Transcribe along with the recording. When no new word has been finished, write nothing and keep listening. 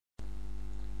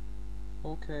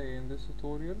Okay, in this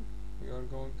tutorial we are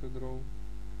going to draw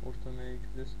or to make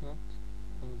this nut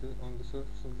on the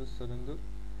surface of this cylinder,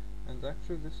 and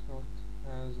actually this nut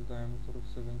has a diameter of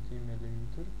 17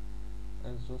 millimeter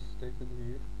as just stated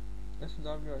here.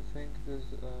 SW, I think it is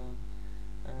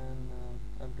an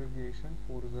abbreviation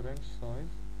for the wrench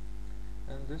size,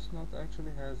 and this nut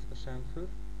actually has a chamfer.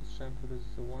 This chamfer is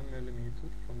 1 millimeter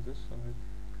from this side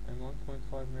and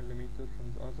 1.5 millimeter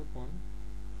from the other one,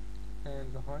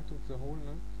 and the height of the whole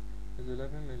nut is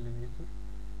 11 millimeter.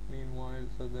 Meanwhile,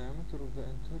 the diameter of the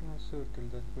internal circle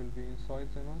that will be inside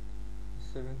the nut is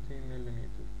 17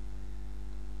 millimeter.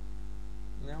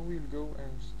 Now we'll go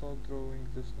and start drawing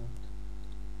this nut.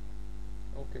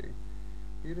 Okay,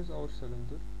 here is our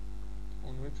cylinder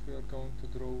on which we are going to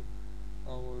draw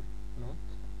our nut,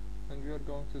 and we are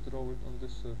going to draw it on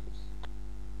this surface.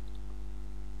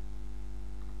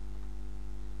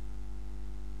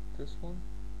 This one,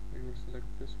 we will select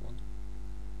this one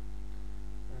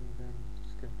and then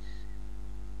sketch.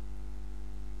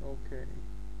 Okay,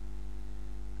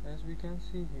 as we can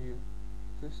see here,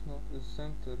 this nut is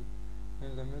centered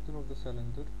in the middle of the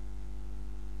cylinder,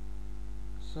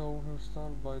 so we'll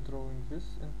start by drawing this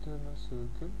internal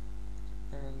circle,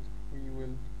 and we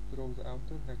will draw the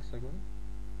outer hexagon,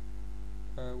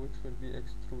 which will be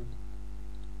extruded.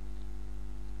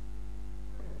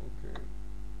 Okay,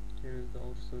 here is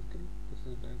our circle. This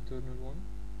is the internal one.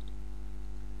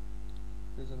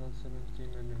 This is about 17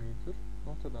 millimeter,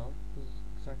 not about, this is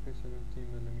exactly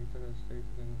 17 millimeter as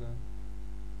stated in the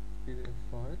PDF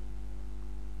file.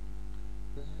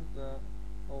 This is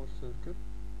our circle,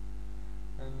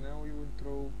 and now we will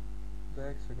draw the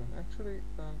hexagon. Actually,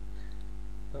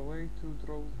 the way to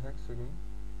draw the hexagon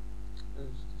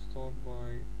is to start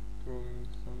by drawing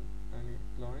any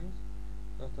lines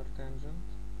that are tangent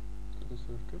to the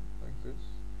circle, like this.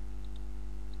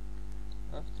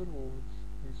 Afterwards,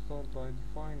 we start by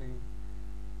defining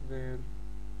the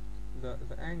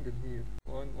angle here,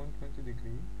 120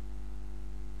 degree.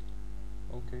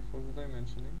 Okay, for the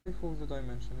dimensioning, you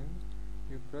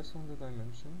press on the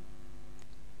dimension,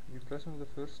 you press on the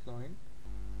first line,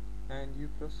 and you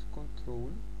press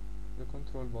the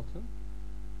control button.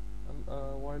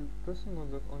 While pressing on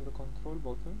the control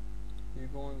button, you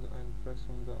go on and press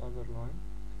on the other line,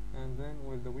 and then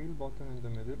with the wheel button in the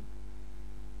middle,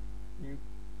 you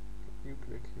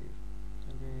click here,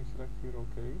 and then you select here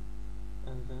OK,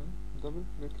 and then double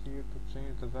click here to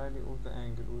change the value of the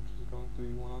angle, which is going to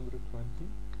be 120.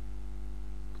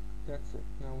 That's it.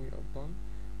 Now we are done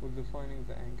with defining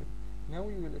the angle. Now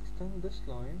we will extend this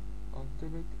line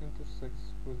until it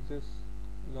intersects with this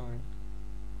line,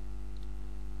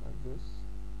 like this.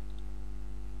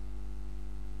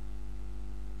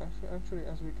 Actually,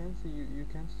 as we can see, you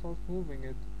can start moving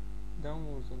it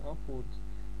downwards and upwards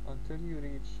until you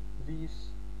reach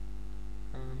these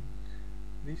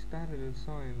parallel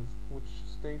signs, which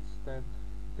states that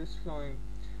this line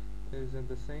is at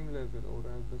the same level or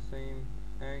at the same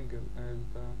angle as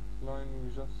the line we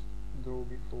just drew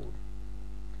before.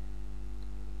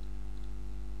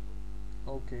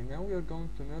 Okay, now we are going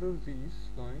to mirror these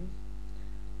lines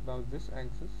about this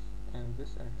axis and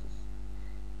this axis.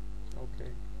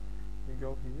 Okay, we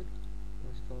go here,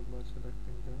 we start by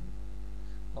selecting them.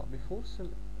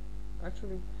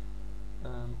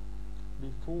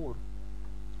 Before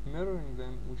mirroring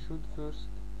them, we should first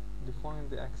define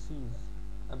the axes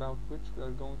about which we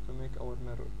are going to make our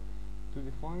mirror. To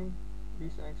define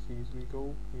these axes, we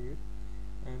go here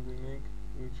and we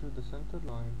choose the center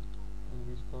line, and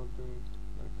we start doing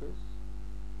like this,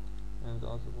 and the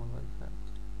other one like that.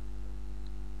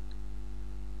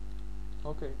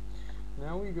 Okay,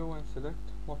 now we go and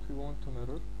select what we want to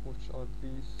mirror, which are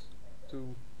these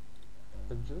two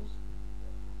edges,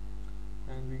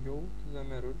 and we go to the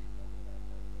mirror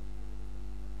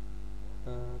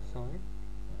sign,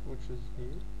 which is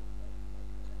here.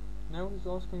 Now it's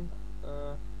asking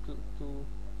to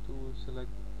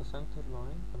select the center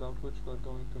line about which we are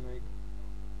going to make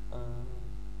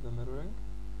the mirroring,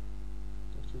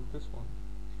 which is this one.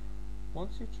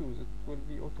 Once you choose it, will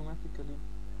be automatically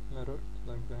mirrored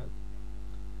like that.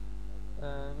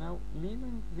 Now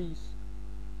leaving these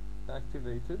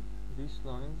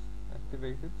lines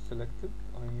activated, selected,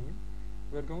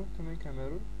 we are going to make a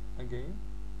mirror again.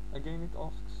 Again, it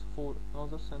asks for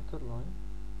another center line,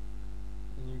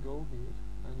 and you go here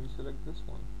and you select this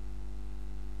one.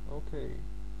 Okay,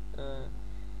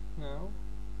 now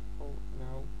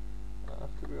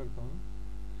after we are done,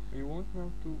 we want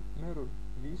now to mirror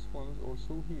these ones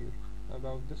also here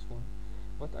about this one,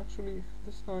 but actually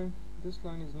this line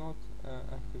is not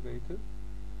activated.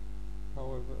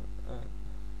 However,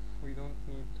 we don't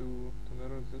need to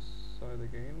mirror this side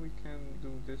again. We can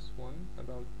do this one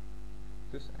about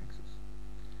this axis.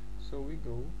 So we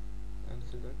go and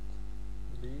select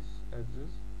these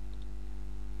edges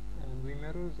and we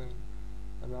mirror them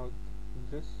about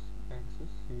this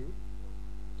axis here,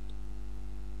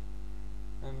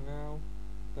 and now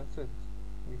that's it.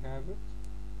 We have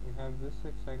this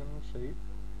hexagonal shape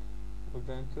with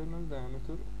the internal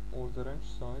diameter or the wrench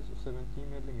size of 17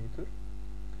 millimeter,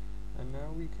 and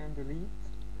now we can delete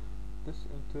this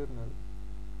internal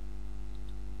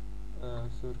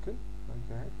circle like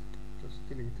that. Just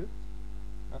delete it.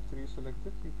 After you select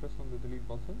it, you press on the delete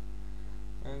button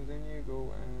and then you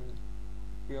go and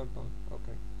we are done.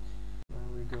 Okay, now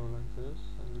we go like this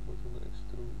and we go to the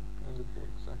extrude and it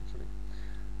works actually.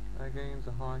 Again,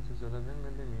 the height is 11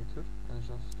 millimeter as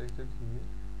just stated here.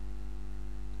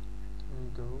 We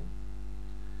go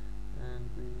and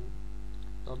we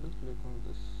double click on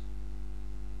this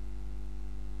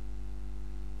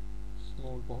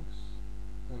small box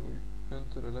and we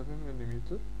enter 11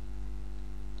 millimeter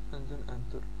and then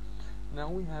enter. Now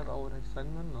we have our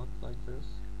hexagonal knot like this.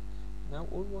 Now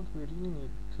all what we really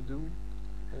need to do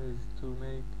is to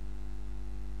make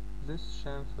this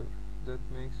chamfer that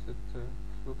makes it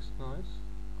looks nice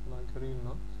like a real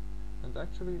knot, and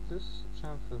actually this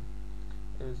chamfer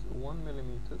is 1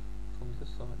 millimeter from this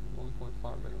side,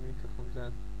 1.5 millimeter from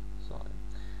that side.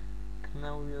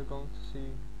 Now we are going to see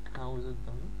how is it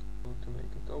done. I'm going to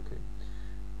make it. Okay,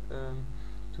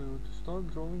 to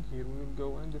start drawing here, we will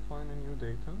go and define a new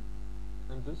datum,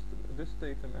 and this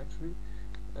datum actually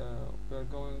we are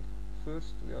going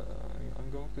first. I'm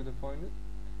going to define it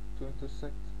to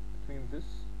intersect between this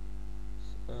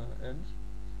edge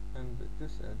and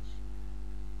this edge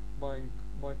by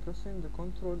pressing the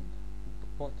control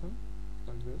button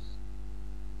like this.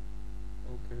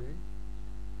 Okay,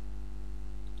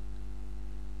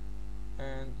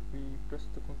 and we press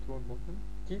the control button,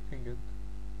 keeping it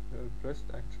pressed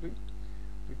actually.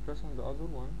 We press on the other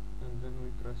one and then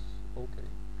we press OK.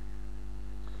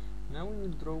 Now we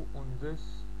will draw on this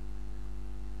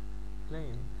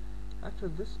plane.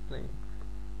 Actually this plane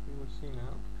you will see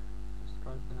now, just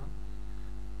right now.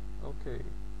 Okay,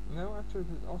 now actually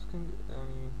it is asking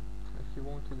if you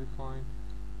want to define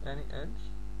any edge,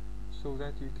 so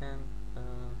that you can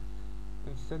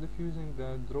instead of using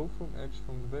the draw from edge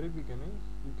from the very beginning,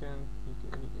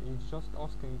 it's just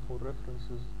asking for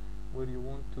references where you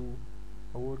want to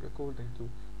work according to.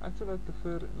 Actually I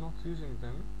prefer not using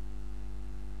them,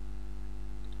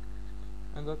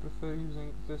 and I prefer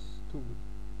using this tool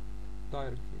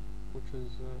directly, which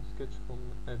is sketch from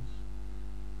edge.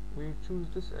 We choose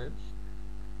this edge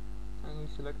and we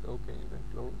select OK and then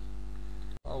close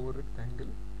our rectangle.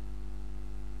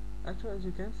 Actually, as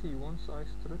you can see, once I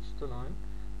stretch the line,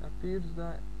 appears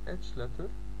the H letter,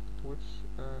 which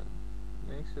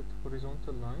makes it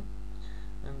horizontal line,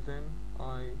 and then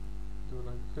I do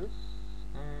like this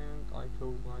and I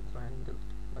close my triangle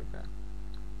like that,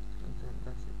 and then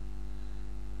that's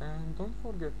it. And don't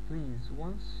forget please,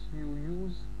 once you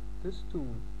use this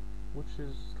tool, which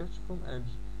is sketch from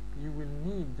edge, you will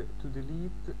need to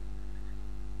delete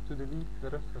the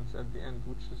reference at the end,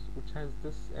 which has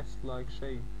this S-like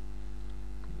shape.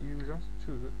 You just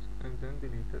choose it and then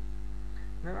delete it.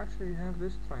 Now actually you have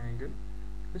this triangle.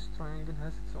 This triangle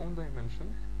has its own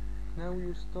dimensions. Now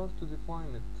you start to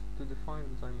define it, to define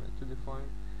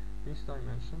these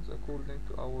dimensions according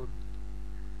to our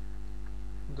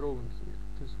drawing here.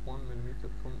 It is 1 millimeter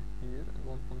from here and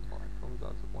 1.5 from the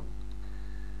other one.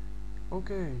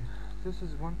 Okay, this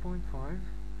is 1.5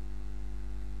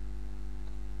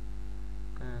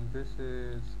 and this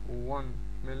is 1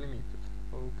 millimeter.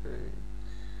 Okay,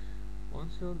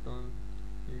 once you're done,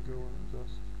 you go and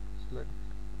just select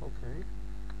OK.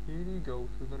 Here you go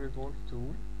to the revolve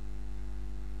tool.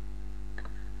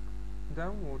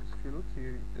 Downwards, if you look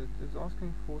here, it is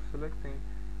asking for selecting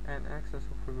an axis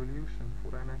of revolution.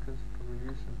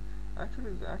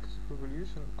 Actually the axis of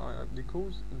revolution,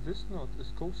 because this knot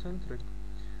is concentric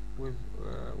with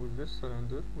this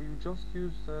cylinder, we just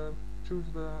choose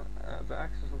the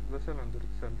axis of the cylinder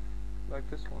itself, like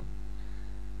this one.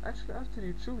 Actually after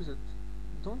you choose it,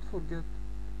 don't forget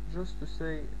just to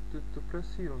say to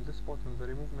press here on this button, the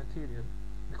remove material,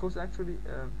 because actually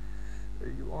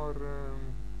you are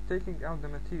taking out the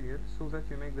material so that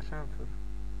you make the chamfer.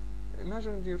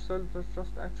 Imagine yourself that's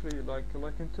just actually like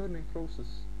in turning process.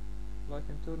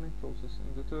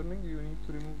 In the turning you need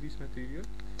to remove this material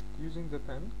using the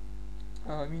pen,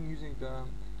 using the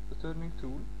turning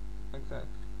tool, like that,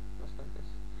 just like this,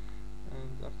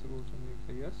 and afterwards you make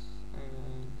the yes,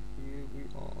 and here we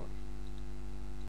are.